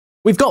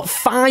We've got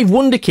 5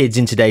 wonder kids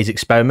in today's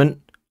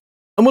experiment,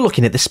 and we're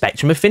looking at the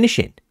spectrum of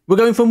finishing. We're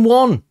going from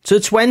 1 to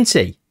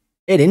 20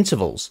 in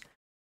intervals,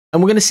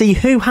 and we're going to see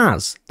who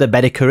has the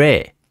better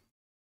career.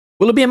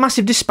 Will there be a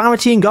massive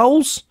disparity in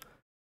goals?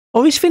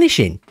 Or is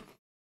finishing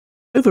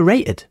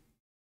overrated?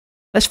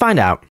 Let's find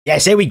out.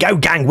 Yes, here we go,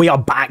 gang. We are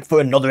back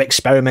for another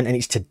experiment, and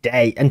it's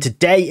today. And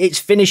today it's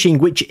finishing,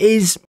 which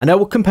is, I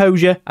know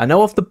composure, I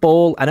know off the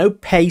ball, I know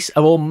pace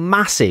are all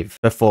massive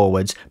for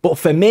forwards. But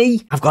for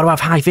me, I've got to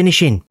have high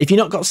finishing. If you've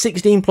not got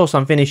 16 plus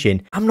on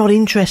finishing, I'm not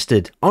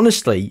interested.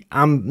 Honestly,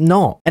 I'm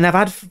not. And I've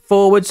had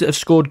forwards that have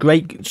scored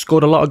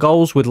a lot of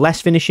goals with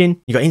less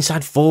finishing. You've got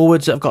inside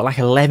forwards that have got like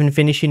 11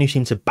 finishing who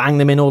seem to bang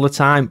them in all the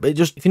time. But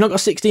just, if you've not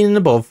got 16 and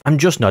above, I'm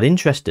just not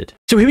interested.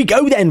 So here we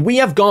go then. We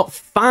have got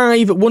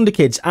 5 wonder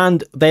kids,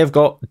 and they have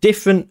got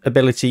different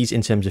abilities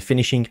in terms of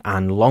finishing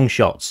and long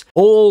shots.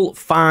 All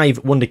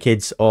 5 wonder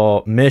kids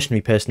are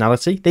mercenary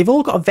personality. They've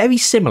all got a very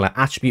similar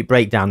attribute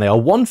breakdown. They are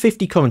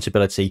 150 current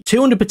ability,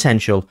 200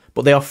 potential,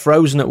 but they are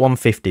frozen at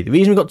 150. The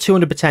reason we've got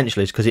 200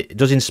 potential is because it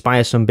does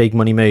inspire some big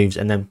money moves,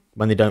 and then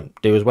when they don't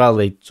do as well,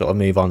 they sort of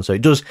move on. So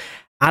it does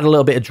add a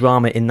little bit of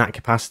drama in that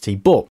capacity.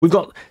 But we've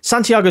got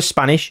Santiago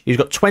Spanish, who's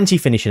got 20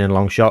 finishing and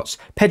long shots,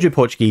 Pedro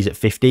Portuguese at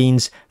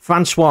 15s,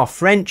 Francois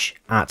French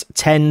at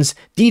 10s,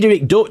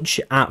 Diederik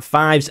Dutch at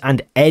 5s,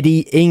 and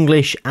Eddie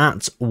English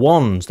at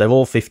 1s. They're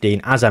all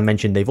 15. As I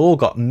mentioned, they've all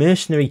got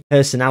mercenary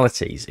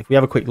personalities. If we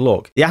have a quick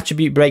look, the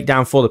attribute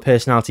breakdown for the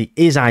personality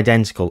is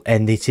identical,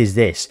 and it is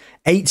this: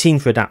 18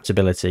 for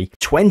adaptability,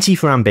 20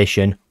 for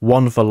ambition,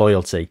 1 for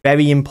loyalty.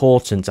 Very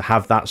important to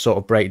have that sort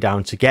of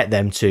breakdown to get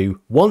them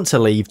to want to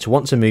leave, to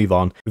want to move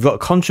on. We've got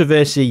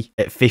controversy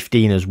at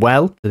 15 as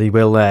well, so they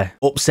will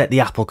upset the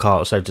apple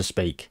cart, so to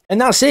speak.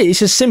 And that's it.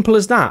 It's as simple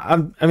as that.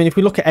 I mean, if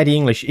we look at Eddie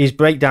English, his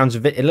breakdown's a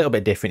little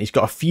bit different. He's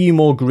got a few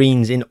more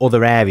greens in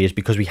other areas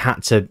because we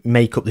had to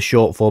make up the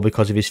shortfall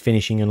because of his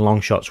finishing and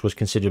long shots was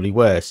considerably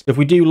worse. If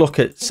we do look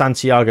at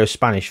Santiago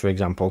Spanish, for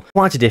example,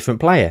 quite a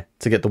different player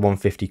to get the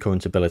 150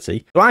 current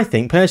ability. So I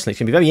think personally it's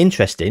going to be very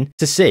interesting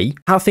to see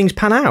how things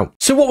pan out.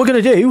 So what we're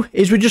going to do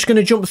is we're just going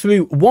to jump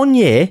through 1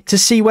 year to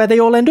see where they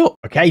all end up.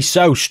 Okay,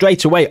 so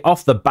straight away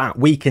off the bat,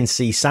 we can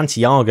see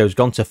Santiago's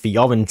gone to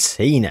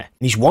Fiorentina, and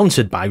he's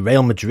wanted by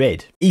Real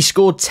Madrid. He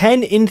scored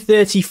 10 in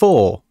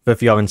 34 for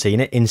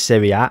Fiorentina in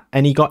Serie A,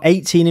 and he got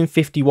 18 in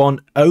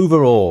 51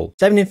 overall,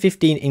 7 in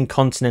 15 in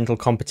continental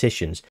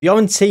competitions.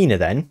 Fiorentina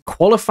then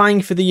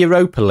qualifying for the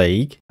Europa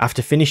League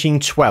after finishing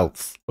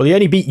 12th. Well, he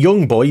only beat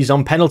Young Boys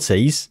on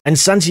penalties, and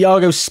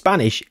Santiago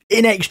Spanish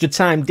in extra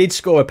time did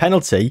score a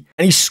penalty,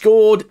 and he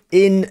scored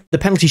in the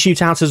penalty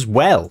shootout as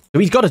well. So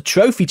he's got a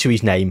trophy to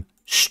his name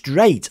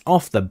straight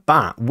off the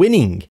bat,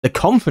 winning the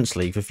Conference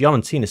League for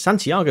Fiorentina,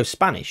 Santiago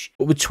Spanish.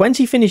 But with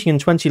 20 finishing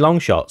and 20 long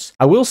shots,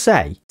 I will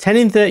say 10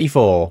 in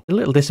 34, a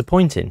little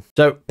disappointing.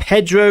 So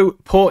Pedro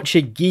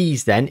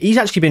Portuguese then, he's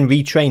actually been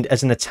retrained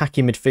as an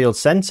attacking midfield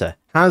centre.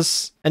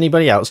 Has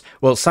anybody else?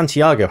 Well,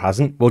 Santiago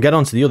hasn't. We'll get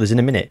on to the others in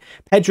a minute.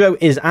 Pedro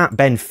is at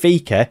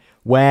Benfica,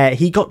 where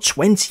he got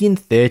 20 in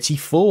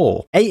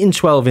 34. 8 in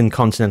 12 in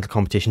continental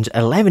competitions,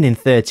 11 in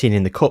 13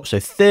 in the cup, so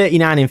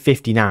 39 in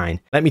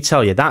 59. Let me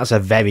tell you, that's a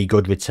very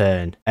good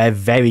return. A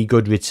very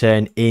good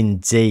return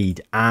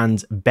indeed.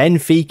 And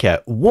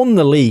Benfica won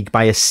the league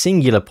by a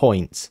singular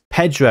point.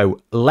 Pedro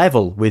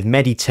level with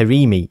Mehdi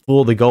Taremi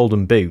for the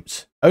Golden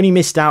Boot. Only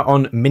missed out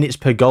on minutes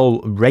per goal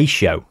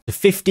ratio. The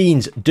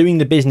 15s doing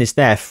the business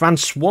there.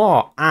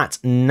 Francois at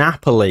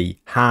Napoli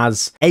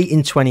has 8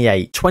 in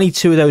 28.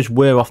 22 of those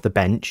were off the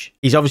bench.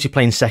 He's obviously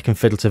playing second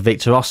fiddle to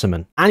Victor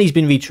Osimhen, and he's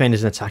been retrained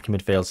as an attacking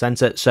midfield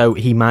centre, so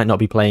he might not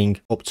be playing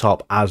up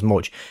top as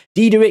much.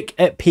 Diederik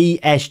at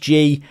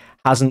PSG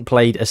hasn't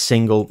played a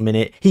single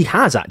minute. He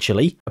has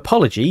actually.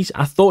 Apologies,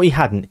 I thought he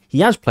hadn't. He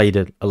has played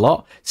a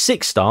lot.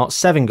 6 starts,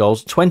 7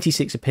 goals,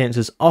 26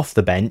 appearances off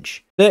the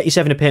bench,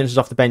 37 appearances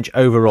off the bench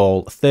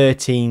overall,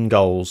 13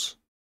 goals,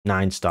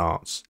 9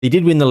 starts. He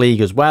did win the league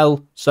as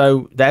well,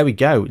 so there we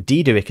go.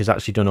 Diederik has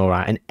actually done all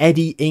right. And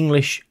Eddie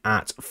English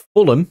at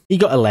Fulham, he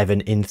got 11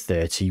 in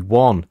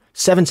 31.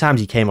 7 times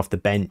he came off the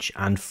bench,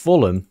 and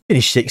Fulham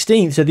finished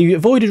 16th, so they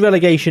avoided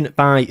relegation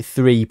by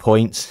 3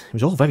 points. It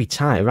was all very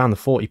tight around the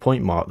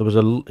 40-point mark. There was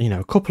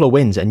a couple of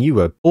wins, and you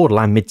were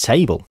borderline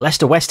mid-table.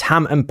 Leicester, West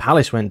Ham, and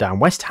Palace went down.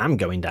 West Ham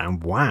going down.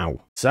 Wow.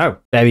 So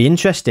very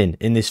interesting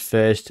in this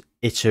first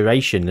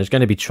iteration. There's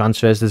going to be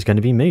transfers. There's going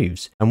to be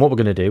moves, and what we're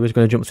going to do is we're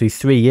going to jump through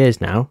 3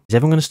 years now. Is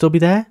everyone going to still be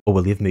there, or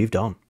will they have moved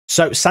on?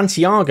 So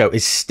Santiago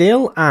is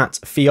still at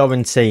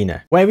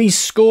Fiorentina, where he's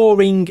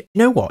scoring. You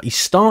know what? He's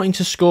starting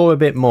to score a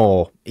bit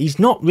more. He's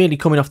not really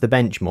coming off the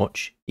bench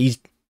much. He's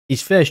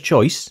his first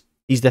choice.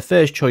 He's their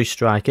first choice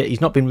striker. He's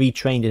not been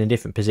retrained in a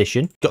different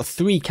position. Got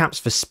 3 caps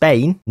for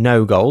Spain,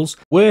 no goals.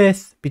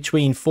 Worth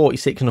between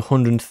 46 and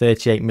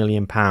 138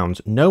 million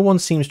pounds. No one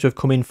seems to have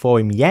come in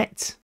for him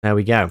yet. There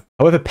we go.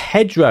 However,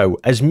 Pedro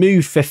has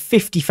moved for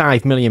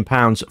 £55 million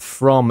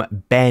from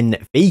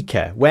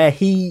Benfica, where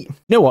you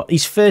know what,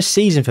 his first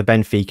season for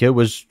Benfica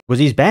was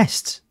his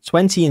best.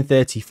 20 and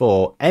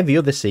 34. Every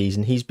other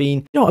season, he's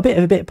been, a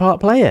bit part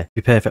player, to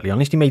be perfectly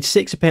honest. He made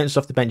 6 appearances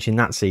off the bench in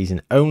that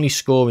season, only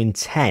scoring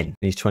 10 in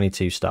his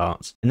 22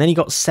 starts. And then he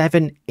got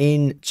 7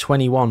 in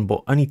 21,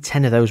 but only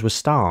 10 of those were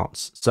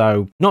starts.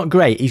 So, not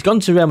great. He's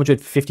gone to Real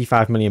Madrid for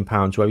 £55 million,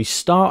 where he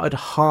started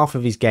half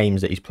of his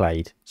games that he's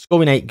played,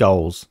 scoring 8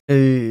 goals.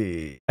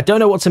 I don't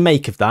know what to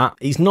make of that.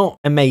 He's not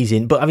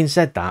amazing, but having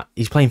said that,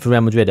 he's playing for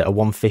Real Madrid at a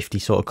 150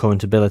 sort of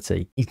current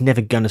ability. He's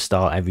never going to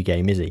start every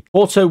game, is he?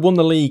 Porto won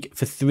the league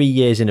for 3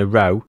 years in a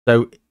row.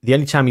 So the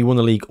only time he won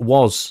the league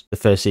was the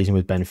first season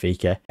with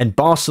Benfica. And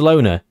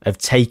Barcelona have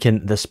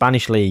taken the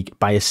Spanish league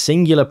by a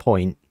singular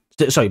point.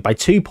 Sorry, by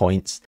 2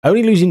 points,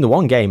 only losing the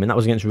one game, and that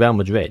was against Real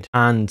Madrid.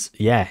 And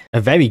yeah, a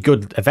very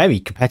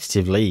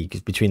competitive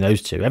league between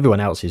those two.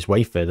 Everyone else is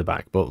way further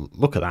back, but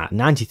look at that,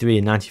 93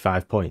 and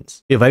 95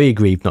 points. Feel very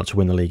aggrieved not to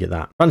win the league at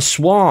that.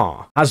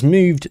 Francois has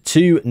moved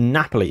to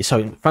Napoli.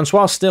 So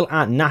Francois still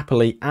at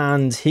Napoli,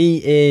 and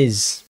he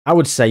is, I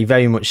would say,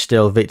 very much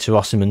still Victor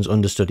Osimhen's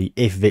understudy,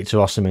 if Victor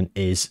Osimhen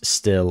is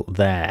still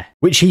there,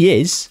 which he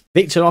is.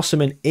 Victor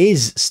Osimhen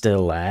is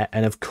still there,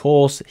 and of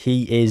course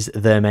he is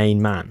the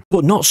main man,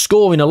 but not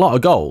scoring a lot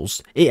of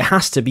goals. It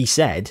has to be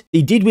said,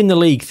 he did win the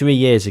league 3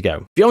 years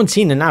ago.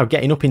 Fiorentina now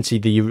getting up into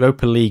the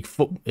Europa League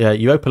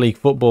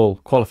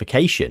football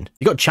qualification.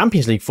 You got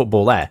Champions League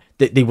football there.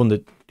 They won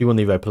the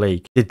Europa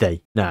League. Did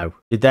they? No.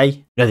 Did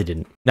they? No, they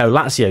didn't. No,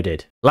 Lazio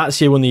did.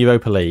 Lazio won the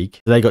Europa League.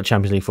 They got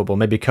Champions League football.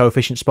 Maybe a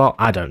coefficient spot?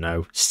 I don't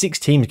know. 6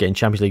 teams getting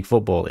Champions League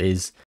football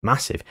is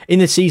massive. In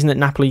the season that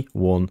Napoli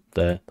won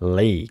the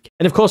league.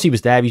 And of course he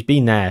was there. He's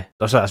been there.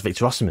 Oh, sorry, that's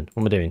Victor Osimhen.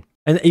 What am I doing?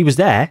 And he was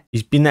there.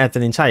 He's been there for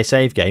the entire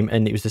save game,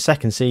 and it was the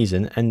second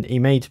season, and he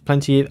made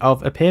plenty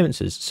of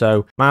appearances.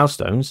 So,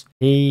 milestones.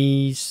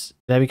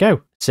 There we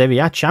go. Serie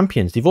A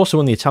champions. They've also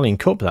won the Italian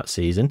Cup that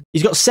season.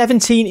 He's got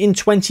 17 in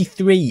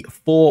 23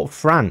 for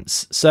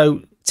France.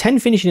 So 10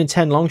 finishing and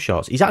 10 long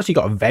shots. He's actually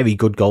got a very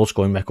good goal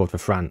scoring record for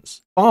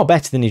France. Far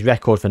better than his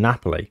record for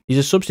Napoli. He's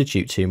a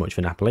substitute too much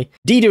for Napoli.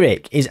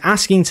 Diederick is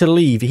asking to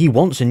leave. He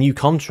wants a new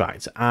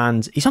contract,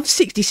 and he's on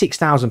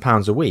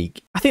 £66,000 a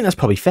week. I think that's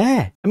probably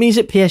fair. I mean, he's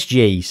at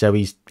PSG, so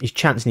he's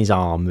chancing his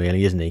arm,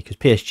 really, isn't he? Because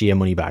PSG are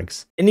money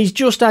bags. And he's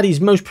just had his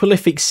most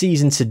prolific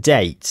season to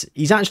date.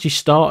 He's actually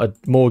started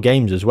more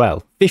games as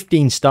well.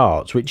 15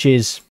 starts, which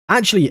is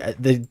actually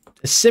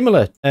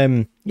similar.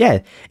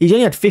 He's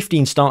only had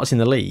 15 starts in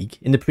the league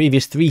in the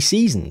previous 3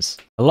 seasons.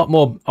 A lot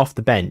more off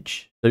the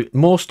bench. So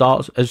more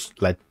starts has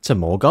led to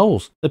more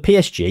goals. The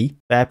PSG,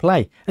 fair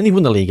play. And they've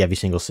won the league every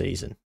single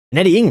season. And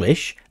Eddie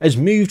English has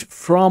moved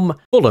from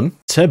Fulham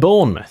to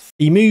Bournemouth.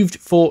 He moved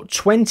for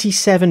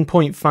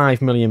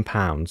 £27.5 million.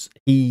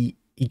 He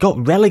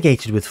got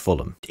relegated with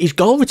Fulham. His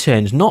goal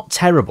return's not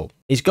terrible.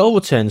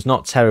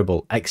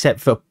 Except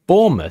for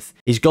Bournemouth.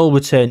 His goal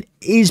return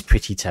is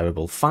pretty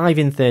terrible. 5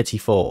 in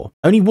 34.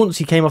 Only once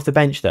he came off the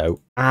bench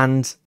though,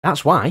 and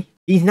that's why.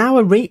 He's now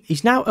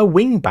a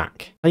wing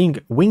back. Playing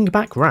wing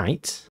back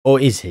right, or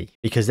is he?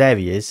 Because there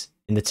he is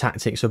in the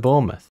tactics of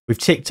Bournemouth. We've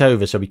ticked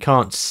over so we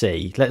can't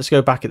see. Let's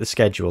go back at the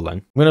schedule then.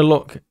 I'm going to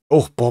look.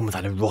 Oh, Bournemouth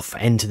had a rough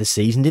end to the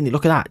season, didn't he?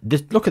 Look at that.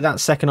 Just look at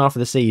that second half of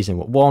the season.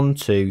 What, 1,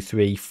 2,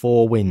 3,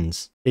 4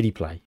 wins. Did he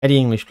play? Eddie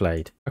English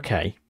played.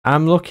 Okay.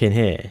 I'm looking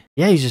here.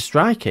 Yeah, he's a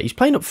striker. He's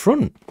playing up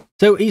front.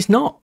 So he's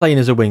not playing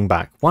as a wing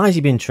back. Why has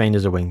he been trained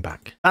as a wing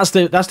back? That's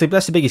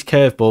the biggest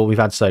curveball we've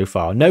had so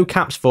far. No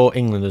caps for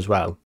England as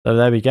well. So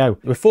there we go.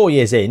 We're 4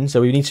 years in,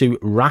 so we need to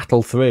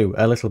rattle through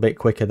a little bit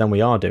quicker than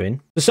we are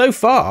doing. So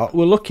far,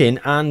 we're looking,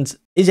 and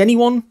is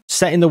anyone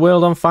setting the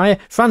world on fire?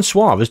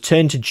 Francois has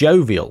turned to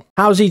jovial.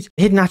 How's he?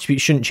 Hidden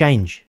attributes shouldn't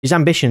change. His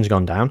ambition's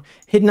gone down.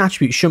 Hidden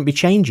attributes shouldn't be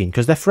changing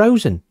because they're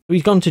frozen. So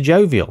he's gone to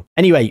jovial.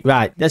 Anyway,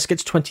 right, let's get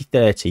to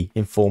 2030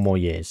 in 4 more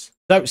years.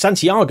 So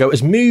Santiago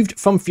has moved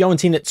from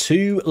Fiorentina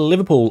to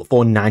Liverpool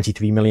for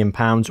 £93 million,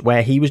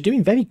 where he was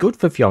doing very good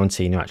for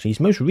Fiorentina, actually. His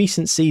most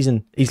recent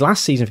season, his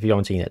last season for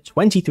Fiorentina,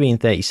 23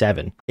 and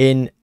 37.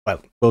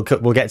 Well, we'll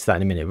get to that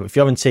in a minute, but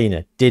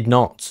Fiorentina did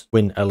not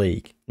win a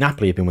league.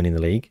 Napoli have been winning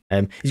the league.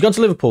 He's gone to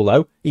Liverpool,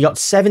 though. He got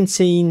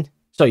 5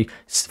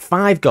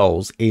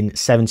 goals in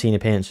 17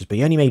 appearances, but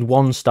he only made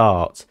 1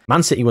 start.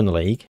 Man City won the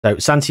league. So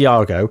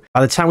Santiago,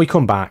 by the time we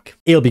come back,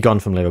 he'll be gone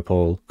from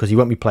Liverpool because he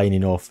won't be playing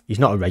enough. He's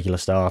not a regular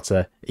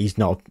starter. He's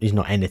not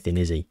anything,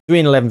 is he? 3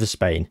 and 11 for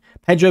Spain.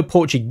 Pedro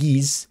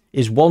Portuguese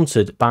is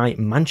wanted by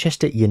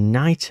Manchester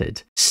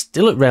United.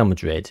 Still at Real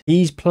Madrid.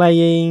 He's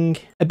playing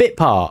a bit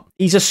part.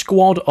 He's a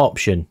squad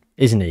option.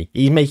 isn't he?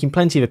 He's making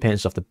plenty of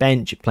appearances off the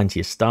bench, plenty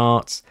of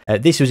starts.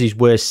 This was his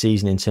worst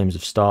season in terms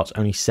of starts,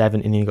 only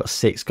 7, and he got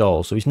 6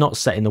 goals. So he's not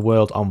setting the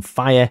world on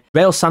fire.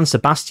 Real San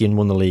Sebastian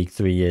won the league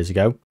 3 years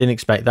ago. Didn't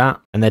expect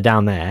that. And they're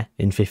down there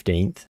in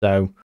 15th.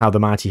 So how the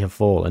mighty have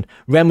fallen.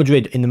 Real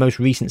Madrid in the most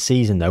recent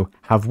season, though,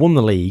 have won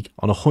the league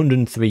on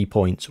 103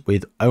 points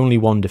with only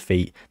 1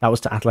 defeat. That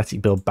was to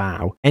Athletic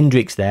Bilbao.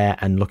 Hendrik's there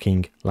and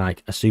looking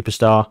like a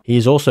superstar. He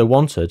is also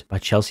wanted by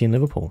Chelsea and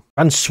Liverpool.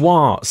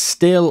 Francois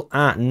still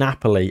at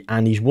Napoli,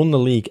 and he's won the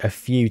league a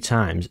few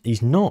times.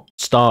 He's not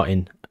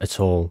starting at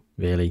all,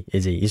 really,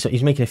 is he?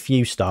 He's making a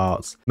few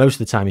starts. Most of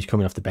the time he's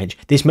coming off the bench.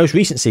 This most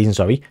recent season,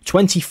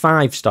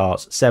 25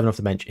 starts, 7 off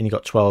the bench, and he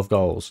got 12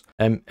 goals.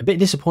 A bit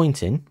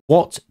disappointing.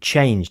 What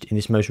changed in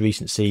this most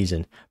recent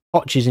season?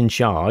 Poch is in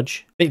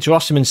charge. Victor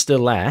Osimhen's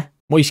still there.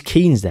 Moise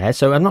Keane's there,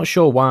 so I'm not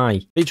sure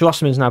why. Victor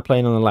Osimhen's now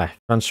playing on the left.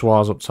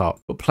 Francois up top.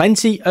 But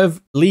plenty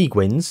of league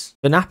wins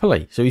for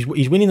Napoli. So he's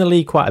winning the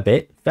league quite a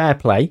bit. Fair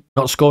play.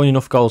 Not scoring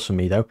enough goals for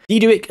me, though.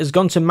 Diedrich has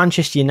gone to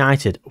Manchester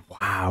United.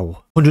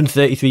 Wow.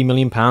 £133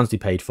 million they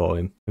paid for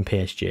him from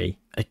PSG.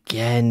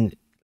 Again,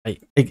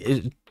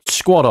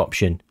 squad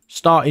option.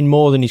 Starting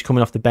more than he's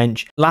coming off the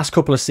bench. Last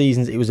couple of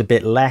seasons, it was a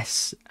bit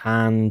less.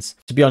 And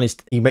to be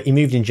honest, he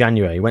moved in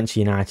January, went to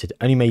United,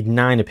 only made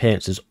 9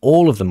 appearances,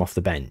 all of them off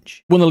the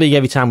bench. Won the league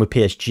every time with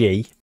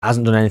PSG.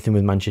 Hasn't done anything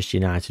with Manchester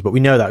United. But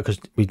we know that because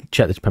we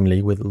checked the Premier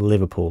League with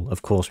Liverpool.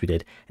 Of course we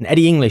did. And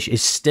Eddie English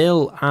is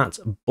still at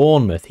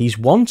Bournemouth. He's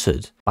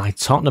wanted by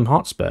Tottenham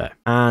Hotspur.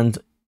 And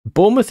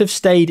Bournemouth have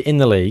stayed in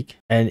the league,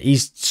 and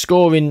he's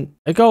scoring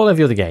a goal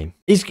every other game.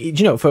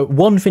 For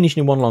one finishing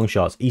in 1 long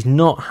shot, he's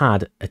not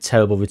had a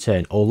terrible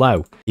return.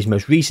 Although his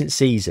most recent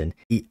season,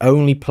 he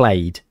only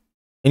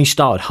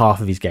started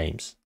half of his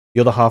games. The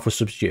other half was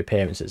substitute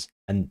appearances,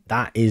 and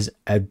that is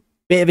a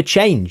bit of a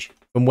change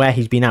from where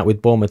he's been at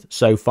with Bournemouth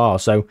so far.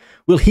 So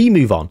will he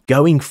move on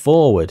going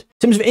forward?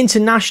 In terms of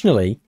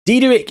internationally,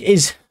 Diedrich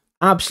is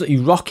absolutely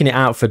rocking it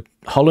out for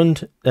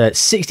Holland.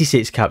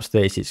 66 caps,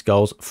 36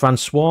 goals.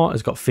 Francois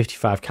has got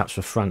 55 caps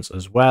for France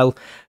as well.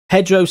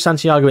 Pedro,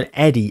 Santiago and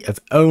Eddie have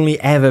only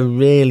ever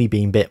really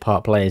been bit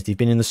part players. They've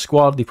been in the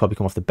squad. They've probably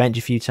come off the bench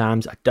a few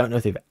times. I don't know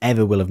if they've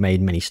ever will have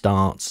made many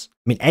starts.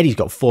 I mean, Eddie's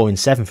got 4 in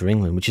 7 for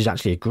England, which is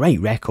actually a great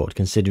record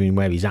considering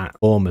where he's at,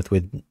 Bournemouth,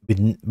 with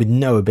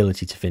no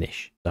ability to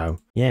finish. So,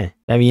 yeah,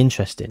 very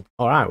interesting.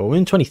 All right, well, we're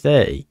in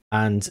 2030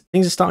 and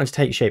things are starting to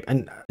take shape.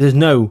 And there's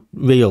no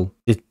real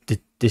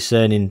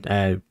discerning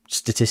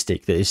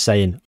statistic that is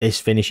saying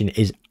this finishing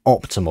is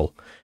optimal,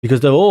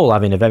 because they're all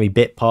having a very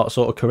bit part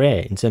sort of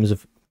career in terms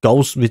of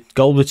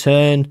goal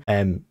return.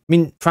 I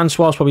mean,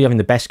 Francois is probably having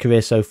the best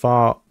career so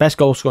far, best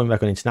goal scoring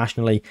record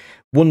internationally,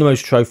 won the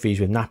most trophies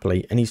with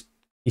Napoli, and he's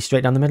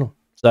straight down the middle.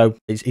 So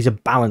he's a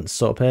balanced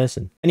sort of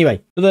person.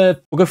 Anyway, we'll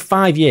go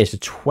 5 years to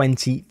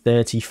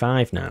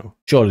 2035 now.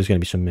 Surely there's going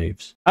to be some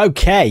moves.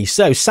 Okay,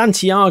 so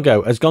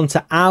Santiago has gone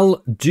to Al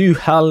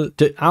Duhail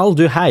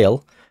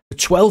for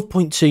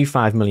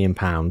 £12.25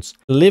 million.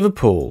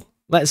 Liverpool.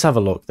 Let's have a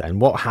look then.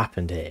 What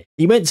happened here?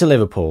 He went to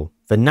Liverpool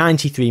for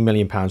 £93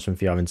 million from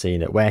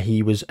Fiorentina, where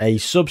he was a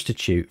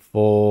substitute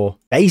for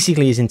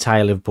basically his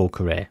entire Liverpool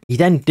career. He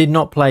then did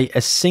not play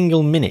a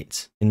single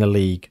minute in the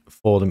league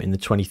for them in the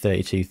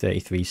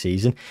 2032-33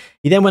 season.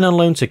 He then went on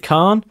loan to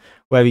Caen,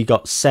 where he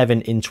got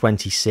 7 in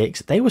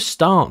 26. They were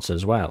starts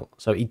as well,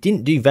 so he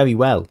didn't do very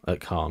well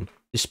at Caen.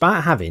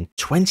 Despite having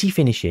 20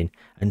 finishing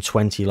and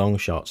 20 long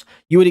shots,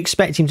 you would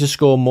expect him to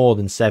score more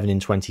than 7 in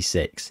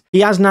 26. He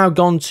has now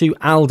gone to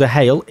Al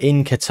Duhail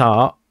in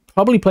Qatar,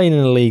 probably playing in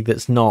a league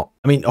that's not...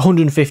 I mean,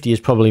 150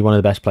 is probably one of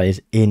the best players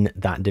in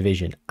that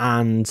division.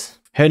 And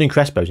Hernan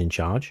Crespo's in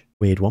charge.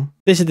 Weird one.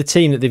 This is the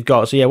team that they've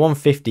got. So yeah,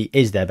 150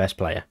 is their best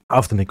player.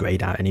 Half them are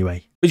grayed out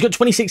anyway. But he's got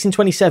 26 in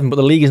 27, but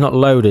the league is not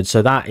loaded,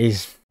 so that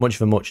is much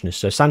of a muchness.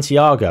 So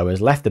Santiago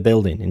has left the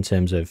building in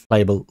terms of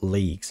playable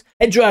leagues.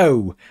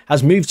 Pedro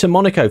has moved to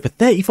Monaco for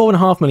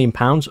 £34.5 million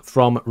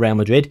from Real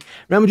Madrid.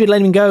 Real Madrid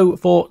let him go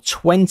for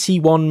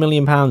 £21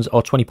 million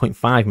or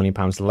 £20.5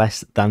 million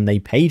less than they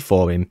paid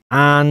for him.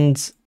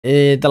 And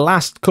the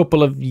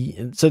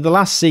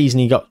last season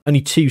he got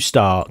only 2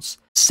 starts,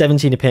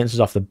 17 appearances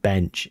off the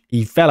bench.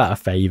 He fell out of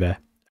favour,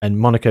 and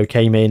Monaco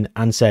came in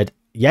and said,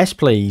 yes,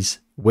 please,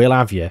 we'll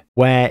have you.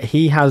 Where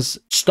he has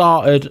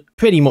started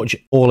pretty much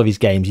all of his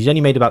games. He's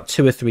only made about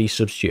 2 or 3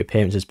 substitute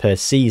appearances per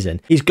season.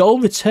 His goal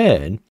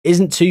return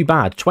isn't too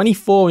bad.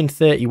 24 in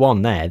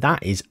 31 there.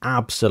 That is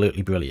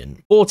absolutely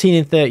brilliant. 14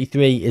 in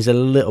 33 is a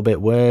little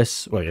bit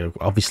worse. Well,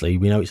 obviously,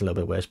 we know it's a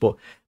little bit worse, but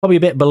probably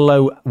a bit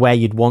below where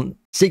you'd want.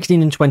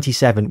 16 and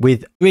 27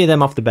 with 3 of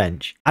them off the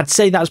bench. I'd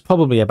say that's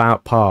probably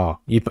about par.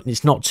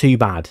 It's not too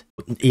bad.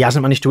 He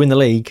hasn't managed to win the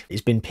league.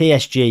 It's been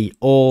PSG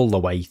all the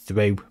way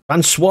through.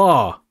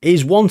 Francois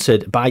is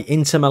wanted by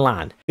Inter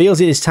Milan. Feels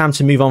it is time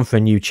to move on for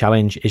a new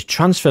challenge. Is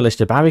transfer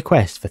listed by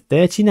request for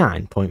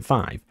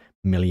 £39.5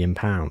 million.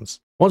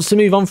 Wants to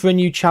move on for a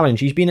new challenge.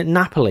 He's been at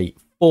Napoli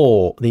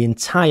for the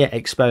entire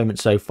experiment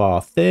so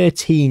far,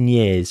 13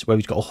 years, where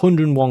he's got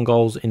 101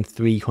 goals in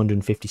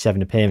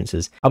 357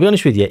 appearances. I'll be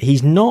honest with you,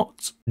 he's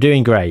not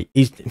doing great.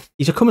 He's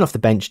coming off the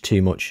bench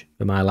too much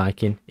for my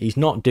liking. He's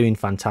not doing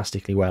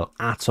fantastically well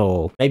at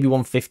all. Maybe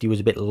 150 was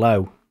a bit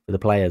low for the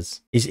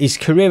players. His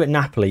career at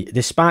Napoli,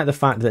 despite the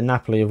fact that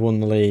Napoli have won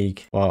the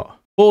league, what,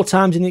 4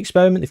 times in the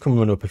experiment? They've come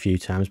run up a few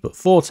times, but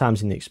 4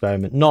 times in the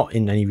experiment, not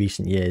in any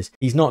recent years.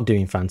 He's not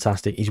doing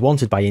fantastic. He's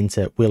wanted by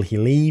Inter. Will he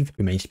leave?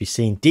 Remains to be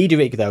seen.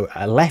 Diederik, though,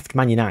 left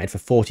Man United for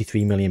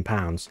 £43 million.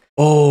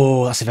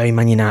 Oh, that's a very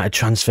Man United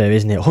transfer,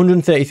 isn't it?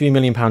 £133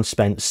 million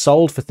spent,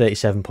 sold for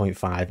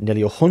 37.5,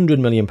 nearly £100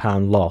 million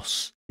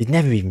loss. They'd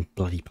never even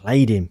bloody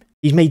played him.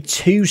 He's made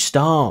 2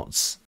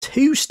 starts.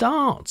 2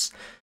 starts.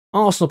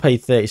 Arsenal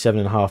paid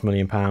 £37.5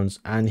 million,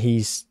 and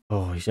he's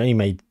only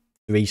made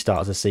 3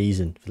 starts a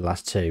season for the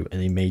last 2,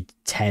 and he made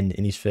 10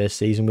 in his first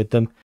season with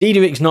them.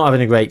 Diederik's not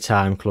having a great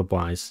time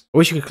club-wise. I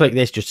wish you could click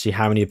this just to see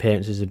how many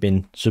appearances have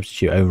been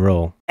substitute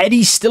overall.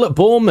 Eddie's still at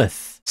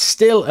Bournemouth.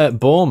 Still at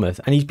Bournemouth,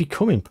 and he's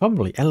becoming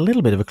probably a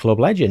little bit of a club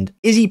legend.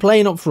 Is he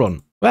playing up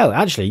front? Well,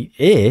 actually,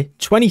 here,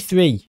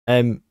 23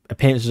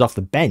 appearances off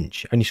the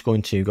bench, only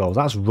scoring 2 goals.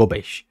 That's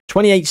rubbish.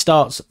 28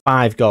 starts,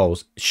 5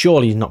 goals.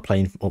 Surely he's not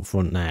playing up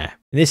front there.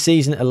 In this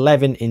season,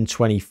 11 in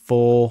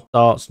 24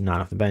 starts,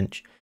 9 off the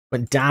bench.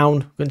 Went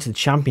down, went to the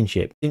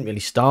Championship. Didn't really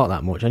start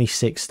that much, only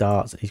 6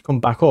 starts. He's come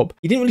back up.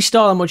 He didn't really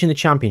start that much in the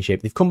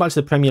Championship. They've come back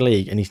to the Premier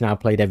League, and he's now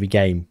played every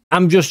game.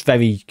 I'm just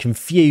very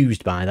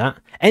confused by that.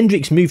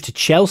 Hendricks moved to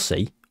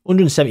Chelsea,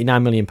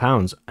 £179 million,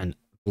 and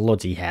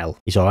bloody hell,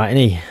 he's all right,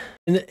 isn't he?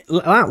 In the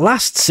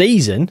last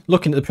season,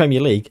 looking at the Premier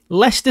League,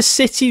 Leicester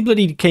City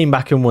bloody came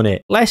back and won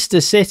it.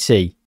 Leicester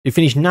City, who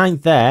finished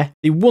 9th there.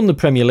 They won the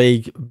Premier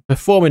League,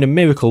 performing a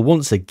miracle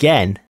once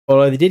again.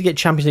 Although they did get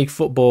Champions League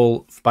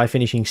football by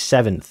finishing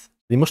 7th.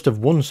 They must have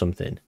won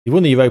something. They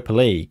won the Europa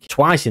League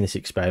twice in this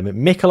experiment.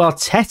 Mikel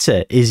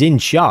Arteta is in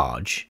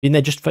charge. Been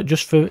there just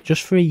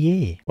for a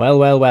year.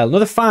 Well.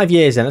 Another 5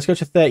 years then. Let's go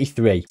to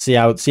 33.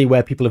 See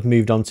where people have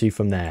moved on to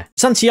from there.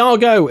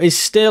 Santiago is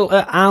still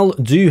at Al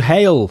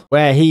Duhail,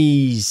 where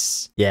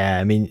he's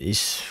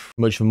it's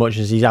much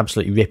as he's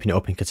absolutely ripping it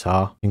up in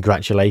Qatar.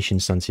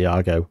 Congratulations,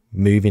 Santiago.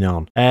 Moving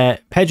on.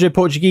 Pedro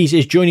Portuguese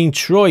is joining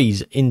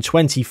Troyes in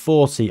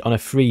 2040 on a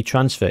free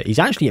transfer. He's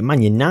actually at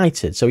Man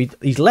United, so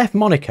he's left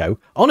Monaco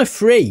on a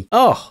free.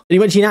 Oh, and he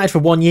went to United for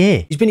 1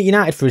 year. He's been at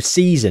United for a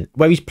season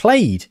where he's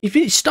played.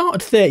 He's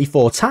started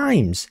 34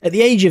 times. At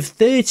the age of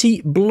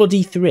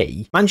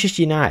 33,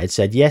 Manchester United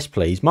said, yes,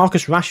 please.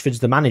 Marcus Rashford's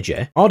the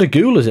manager. Arda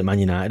Güler's at Man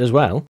United as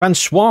well.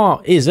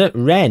 Francois is at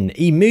Rennes.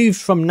 He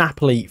moved from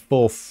Napoli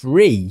for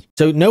free.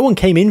 So no one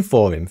came in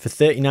for him for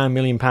 £39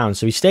 million.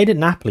 So he stayed at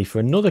Napoli for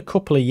another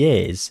couple of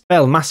years.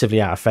 Fell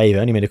massively out of favour.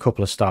 Only made a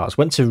couple of starts.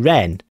 Went to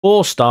Rennes.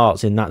 4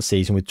 starts in that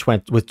season with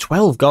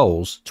 12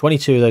 goals.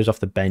 22 of those off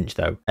the bench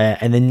though.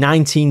 And then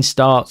 19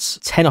 starts,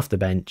 10 off the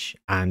bench,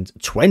 and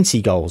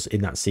 20 goals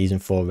in that season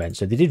for Rennes.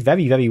 So they did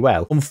very, very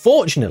well.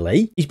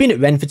 Unfortunately, he's been at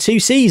Rennes for 2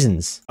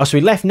 seasons. Oh, so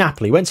he left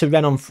Napoli, went to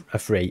Rennes on a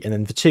free, and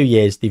then for 2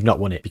 years, they've not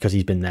won it because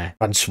he's been there.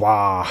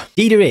 Francois.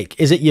 Diederik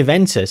is at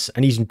Juventus,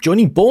 and he's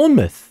joining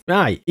Bournemouth.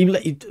 Right.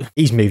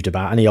 He's moved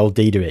about, and the old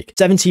Diederik.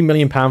 £17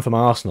 million from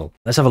Arsenal.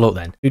 Let's have a look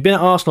then. We've been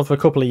at Arsenal for a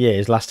couple of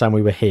years last time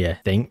we were here,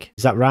 I think.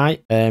 Is that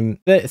right?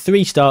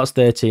 3 starts,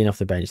 13 off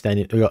the bench. Then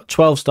we got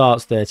 12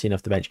 starts, 13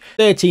 off the bench.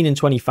 13 and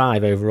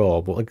 25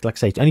 overall, but like I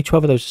say, only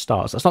 12 of those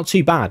starts. That's not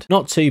too bad.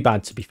 Not too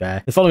bad, to be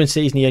fair. The following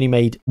season, he only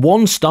made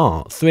 1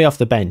 start, 3 off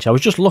the bench. I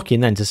was just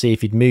looking then to see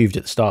if he'd moved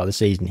at the start of the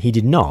season. He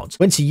did not.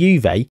 Went to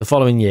Juve the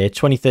following year,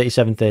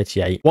 37,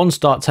 1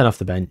 start, 10 off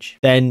the bench.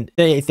 Then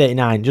 38,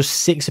 39, just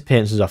 6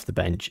 appearances off the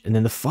bench. And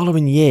then the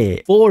following year,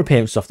 4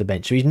 appearances off the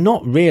bench. So he's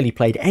not really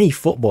played any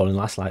football in the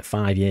last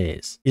 5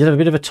 years. He's had a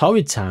bit of a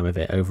torrid time of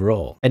it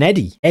overall. And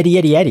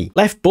Eddie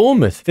left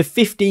Bournemouth for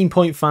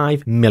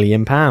 £15.5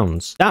 million.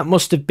 That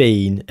must have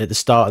been at the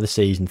start of the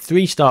season.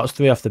 3 starts,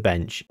 3 off the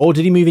bench. Or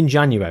did he move in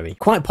January?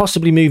 Quite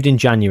possibly moved in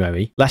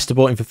January. Leicester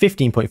bought him for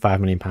 £15.5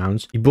 million.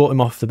 He brought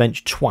him off the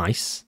bench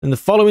twice. And the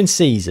following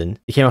season,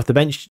 he came off the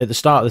bench at the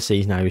start of the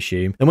season, I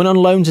assume, and went on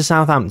loan to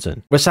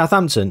Southampton, where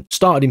Southampton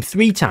started him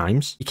 3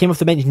 times. He came off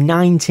the bench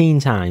 19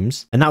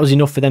 times, and that was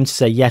enough for them to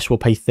say, yes, we'll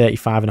pay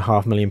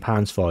 £35.5 million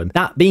for him.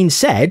 That being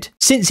said,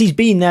 since he's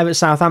been there at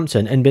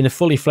Southampton and been a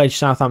fully fledged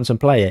Southampton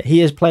player, he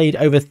has played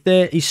over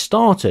 30, he's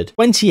started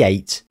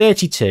 28,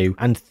 32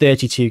 and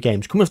 32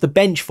 games, coming off the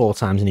bench 4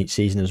 times in each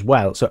season as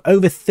well. So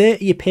over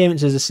 30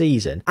 appearances a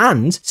season,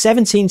 and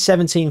 17,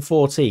 17,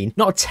 14.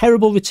 Not a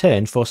terrible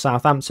return for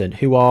Southampton,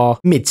 who are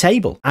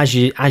mid-table. As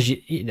you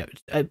know,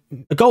 a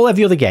goal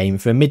every other game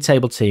for a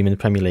mid-table team in the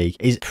Premier League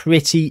is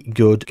pretty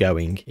good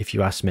going, if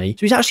you ask me.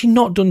 So he's actually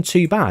not done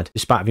too bad,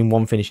 despite having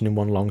 1 finishing and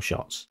 1 long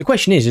shots. The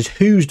question is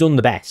who's done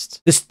the best?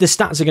 The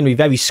stats are going to be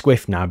very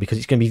swift now because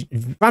it's going to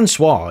be...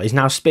 Francois is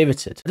now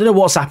spirited. I don't know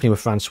what's happening with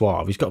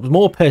Francois. He's got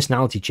more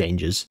personality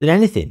changes than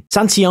anything.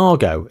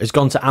 Santiago has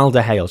gone to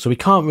Alderhale, so we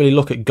can't really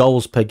look at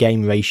goals per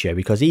game ratio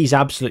because he's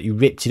absolutely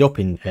ripped it up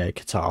in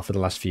Qatar for the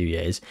last few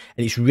years,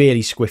 and it's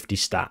really swift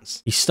his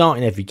stats. He's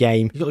starting every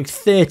game. He's got like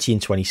 30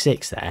 and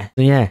 26 there.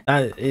 So yeah.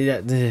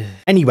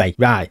 Anyway,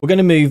 right. We're going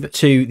to move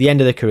to the end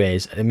of their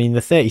careers. I mean,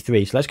 they're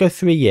 33, so let's go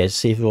 3 years,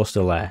 see if they're all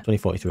still there.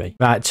 2043.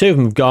 Right, 2 of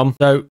them have gone.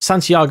 So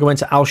Santiago went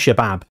to Al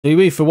Shabab. He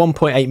moved for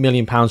 £1.8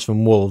 million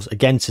from Wolves,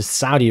 again to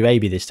Saudi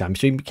Arabia this time.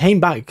 So he came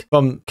back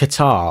from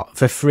Qatar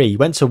for free,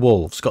 went to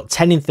Wolves, got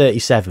 10 in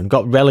 37,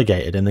 got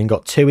relegated, and then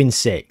got 2 in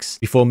 6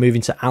 before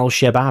moving to Al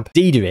Shabab.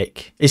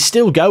 Diederik is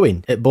still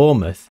going at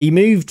Bournemouth. He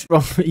moved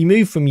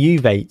from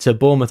Juve to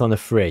Bournemouth on a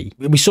free.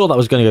 We saw that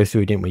was going to go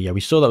through, didn't we? Yeah,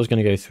 we saw that was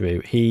going to go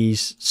through.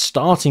 He's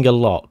starting a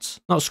lot.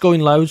 Not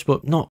scoring loads,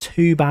 but not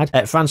too bad.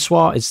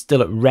 Francois is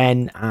still at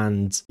Rennes,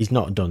 and he's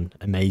not done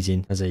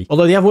amazing, has he?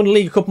 Although they have won the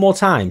league a couple more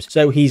times,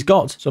 so he's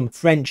got some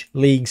French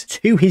leagues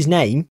to his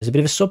name. There's a bit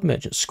of a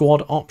submergent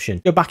squad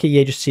option. Go back a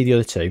year just to see the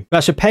other 2.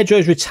 Right, so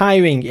Pedro's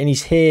retiring, and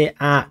he's here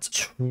at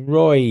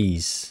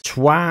Troyes.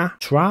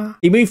 Troyes?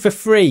 He moved for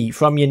free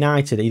from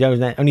United. He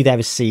was only there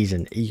a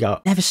season. He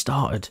got never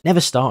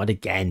started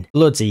again.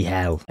 Bloody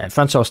hell.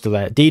 Francois still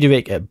there.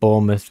 Diederik at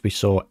Bournemouth. We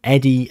saw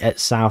Eddie at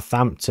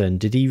Southampton.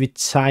 Did he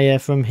retire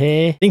from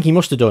here? I think he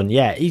must have done.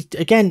 Yeah, he's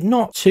again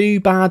not too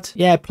bad.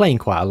 Yeah, playing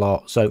quite a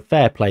lot. So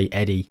fair play,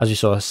 Eddie. As you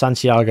saw,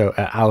 Santiago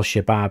at Al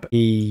Shabab.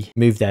 He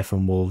moved there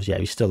from Wolves. Yeah,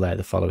 he's still there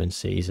the following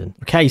season.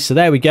 Okay, so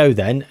there we go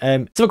then.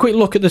 Let's have a quick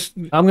look at this.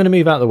 I'm going to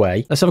move out of the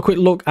way. Let's have a quick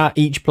look at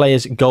each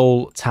player's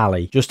goal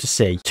tally just to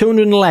see.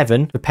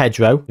 211 for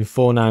Pedro in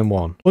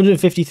 491.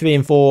 153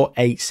 and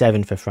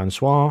 487 for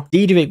Francois.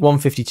 Diederik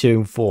 152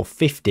 and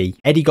 450.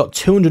 Eddie got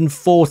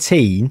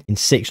 214 in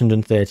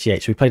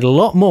 638. So we played a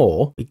lot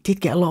more. We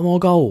did get a lot more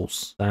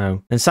goals.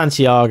 So, and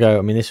Santiago,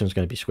 I mean, this one's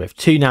going to be swift.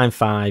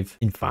 295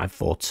 in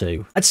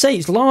 542. I'd say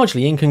it's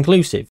largely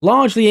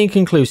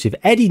inconclusive.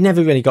 Eddie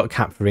never really got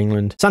capped for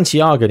England.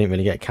 Santiago didn't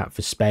really get capped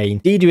for Spain.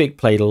 Diederik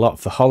played a lot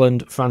for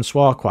Holland.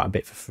 Francois quite a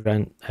bit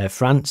for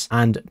France.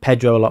 And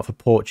Pedro a lot for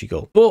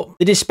Portugal. But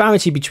the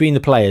disparity between the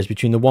players,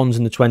 between the 1s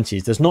and the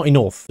 20s, there's not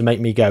enough to make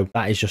me go,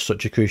 that is just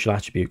such a crucial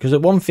attribute. Because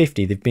at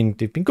 150, they've been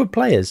good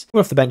players.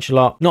 We're off the bench a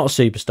lot. Not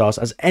superstars.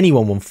 Has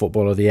anyone won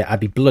Footballer of the Year? I'd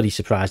be bloody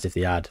surprised if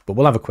they had. But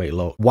we'll have a quick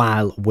look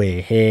while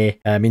we're here.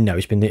 I mean, no,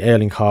 it's been the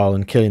Erling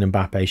Haaland, Kylian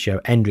Mbappe show.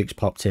 Hendricks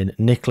popped in.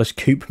 Nicholas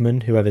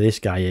Koopman, whoever this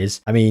guy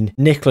is. I mean,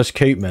 Nicholas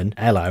Koopman,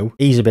 hello.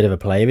 He's a bit of a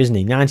player, isn't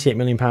he? £98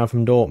 million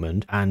from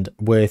Dortmund and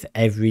worth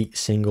every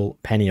single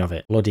penny of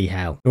it. Bloody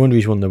hell. No wonder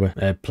he's won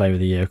the Player of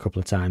the Year a couple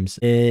of times.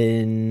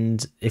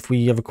 And if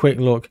we have a quick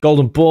look,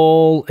 Golden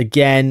Ball,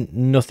 again,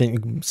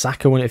 nothing.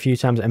 Saka won it a few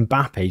times.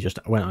 Mbappe just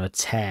went on a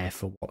tear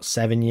for, what,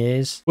 7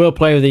 years? World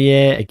Player of the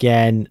Year,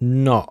 again,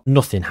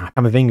 nothing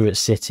happened. Camavinga at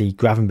City,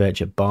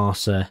 Gravenberch at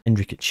Barca,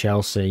 Hendrick at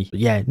Chelsea. But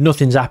yeah,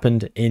 nothing's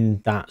happened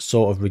in that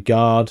sort of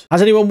regard.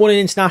 Has anyone won an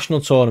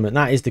international tournament?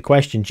 That is the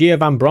question. Gio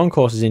Van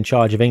Bronckhorst is in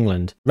charge of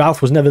England.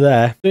 Ralph was never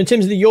there. So in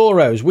terms of the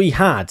Euros, we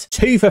had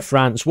 2 for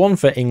France, 1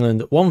 for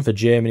England, 1 for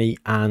Germany,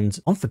 and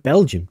 1 for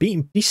Belgium.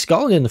 Beat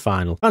Scotland in the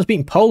final. France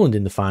beating Poland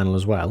in the final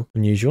as well.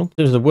 Unusual. In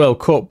terms of the World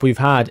Cup, we've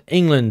had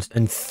England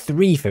and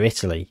 3 for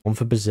Italy, 1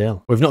 for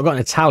Brazil. We've not got an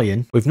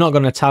Italian. We've not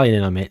got an Italian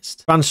in our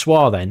midst.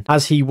 Francois then,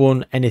 has he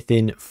won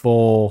anything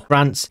for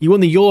France? He won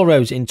the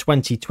Euros in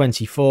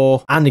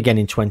 2024 and again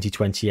in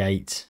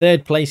 2028.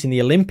 3rd place in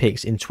the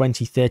Olympics in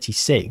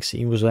 2036.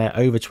 He was their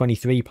over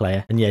 23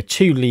 player. And yeah,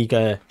 2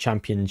 Liga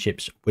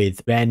championships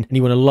with Rennes. And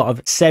he won a lot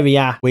of Serie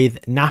A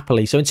with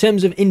Napoli. So in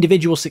terms of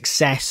individual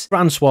success,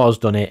 Francois has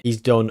done it.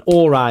 He's done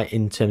all right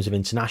in terms of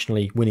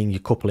internationally winning a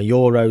couple of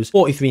Euros.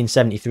 43 and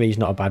 73 is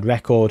not a bad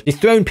record. He's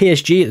thrown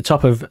PSG at the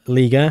top of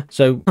Liga.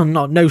 So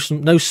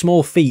no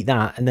small feat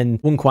that. And then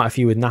won quite a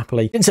few with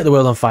Napoli. Didn't set the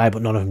world on fire,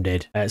 but none of them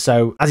did.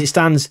 So as it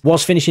stands,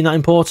 was finishing that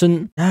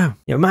important? No.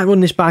 You know, might run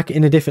this back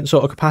in a different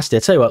sort of capacity. I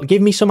tell you what,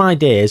 give me some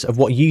ideas of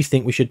what you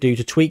think we should do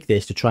to tweak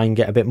this to try and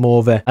get a bit more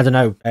of a, I don't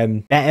know,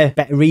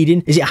 better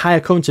reading. Is it higher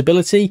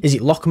accountability? Is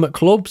it lock 'em at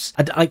clubs?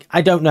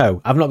 I don't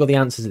know. I've not got the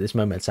answers at this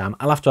moment in time.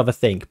 I'll have to have a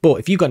think. But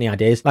if you've got any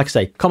ideas, like I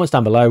say, comments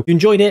down below. If you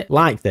enjoyed it,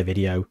 like the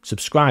video,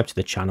 subscribe to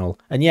the channel,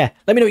 and yeah,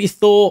 let me know what you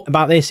thought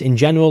about this in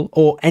general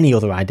or any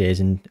other ideas,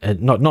 and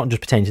not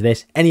just pertaining to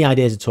this, any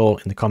ideas at all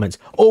in the comments.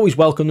 Always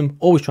welcome them.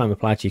 Always try and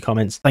reply to your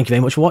comments. Thank you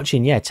very much for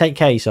watching. Yeah, take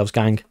care of yourselves,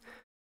 gang.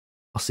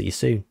 I'll see you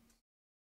soon.